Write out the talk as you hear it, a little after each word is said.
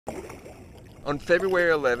On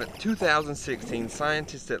February 11, 2016,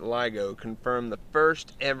 scientists at LIGO confirmed the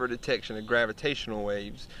first ever detection of gravitational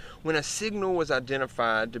waves when a signal was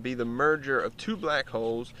identified to be the merger of two black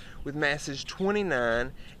holes with masses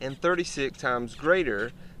 29 and 36 times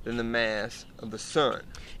greater than the mass of the Sun.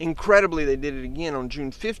 Incredibly, they did it again on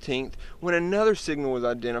June 15th when another signal was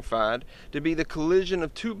identified to be the collision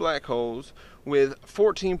of two black holes with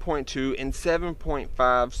 14.2 and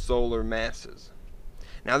 7.5 solar masses.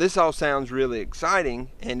 Now this all sounds really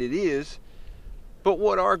exciting, and it is, but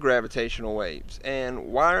what are gravitational waves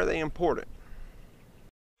and why are they important?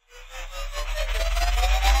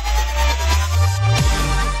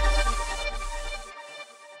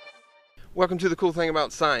 Welcome to The Cool Thing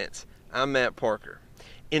About Science. I'm Matt Parker.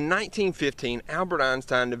 In 1915, Albert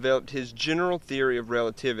Einstein developed his general theory of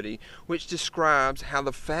relativity, which describes how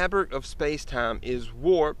the fabric of space-time is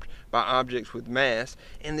warped by objects with mass,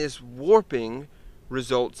 and this warping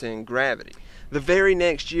results in gravity. The very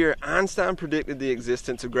next year, Einstein predicted the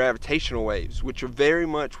existence of gravitational waves, which are very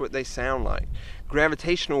much what they sound like.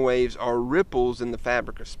 Gravitational waves are ripples in the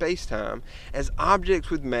fabric of space-time as objects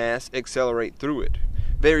with mass accelerate through it.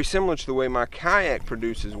 Very similar to the way my kayak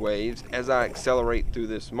produces waves as I accelerate through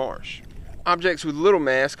this marsh. Objects with little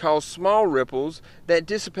mass cause small ripples that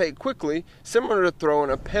dissipate quickly, similar to throwing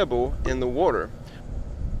a pebble in the water.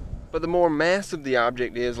 But the more massive the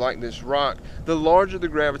object is, like this rock, the larger the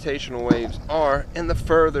gravitational waves are and the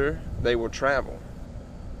further they will travel.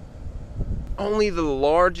 Only the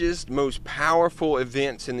largest, most powerful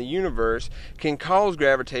events in the universe can cause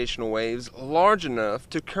gravitational waves large enough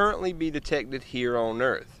to currently be detected here on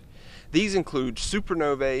Earth. These include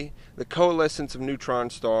supernovae, the coalescence of neutron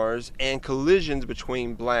stars, and collisions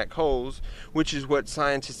between black holes, which is what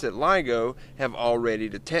scientists at LIGO have already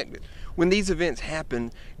detected. When these events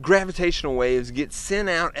happen, gravitational waves get sent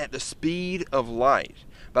out at the speed of light.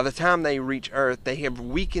 By the time they reach Earth, they have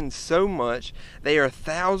weakened so much they are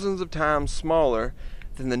thousands of times smaller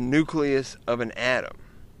than the nucleus of an atom.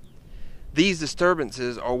 These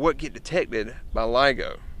disturbances are what get detected by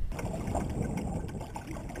LIGO.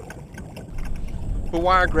 But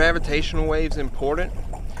why are gravitational waves important?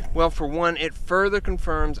 Well, for one, it further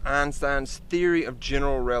confirms Einstein's theory of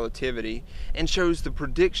general relativity and shows the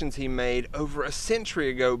predictions he made over a century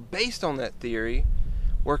ago based on that theory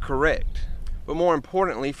were correct. But more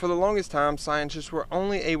importantly, for the longest time, scientists were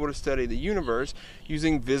only able to study the universe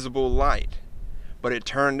using visible light. But it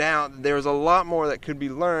turned out that there was a lot more that could be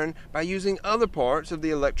learned by using other parts of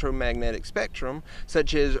the electromagnetic spectrum,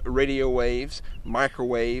 such as radio waves,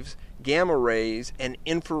 microwaves, gamma rays, and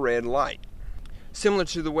infrared light. Similar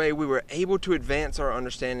to the way we were able to advance our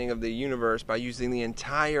understanding of the universe by using the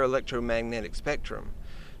entire electromagnetic spectrum,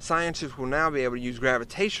 scientists will now be able to use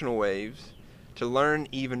gravitational waves to learn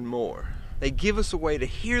even more. They give us a way to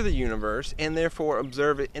hear the universe and therefore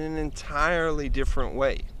observe it in an entirely different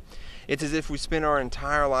way. It's as if we spend our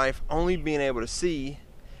entire life only being able to see,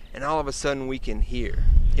 and all of a sudden we can hear.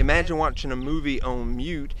 Imagine watching a movie on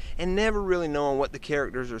mute and never really knowing what the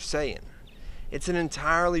characters are saying. It's an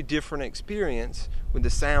entirely different experience with the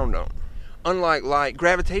sound on. Unlike light,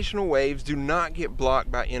 gravitational waves do not get blocked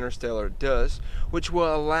by interstellar dust, which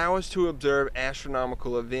will allow us to observe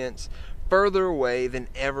astronomical events further away than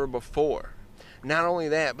ever before. Not only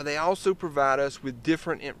that, but they also provide us with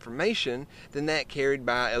different information than that carried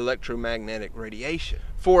by electromagnetic radiation.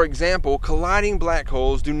 For example, colliding black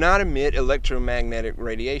holes do not emit electromagnetic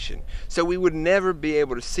radiation, so we would never be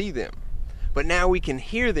able to see them. But now we can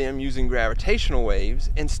hear them using gravitational waves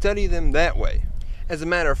and study them that way. As a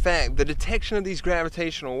matter of fact, the detection of these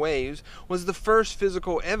gravitational waves was the first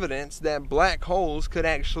physical evidence that black holes could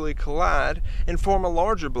actually collide and form a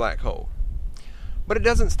larger black hole. But it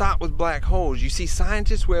doesn't stop with black holes. You see,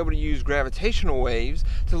 scientists were able to use gravitational waves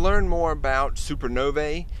to learn more about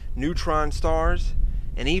supernovae, neutron stars,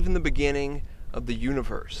 and even the beginning of the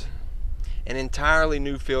universe. An entirely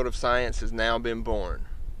new field of science has now been born: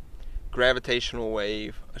 gravitational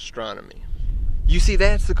wave astronomy. You see,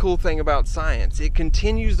 that's the cool thing about science. It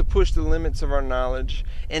continues to push the limits of our knowledge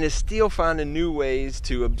and is still finding new ways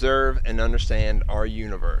to observe and understand our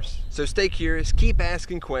universe. So stay curious, keep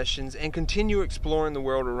asking questions, and continue exploring the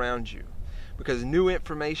world around you, because new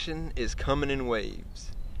information is coming in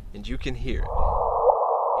waves, and you can hear it.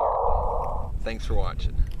 Thanks for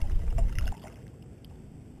watching.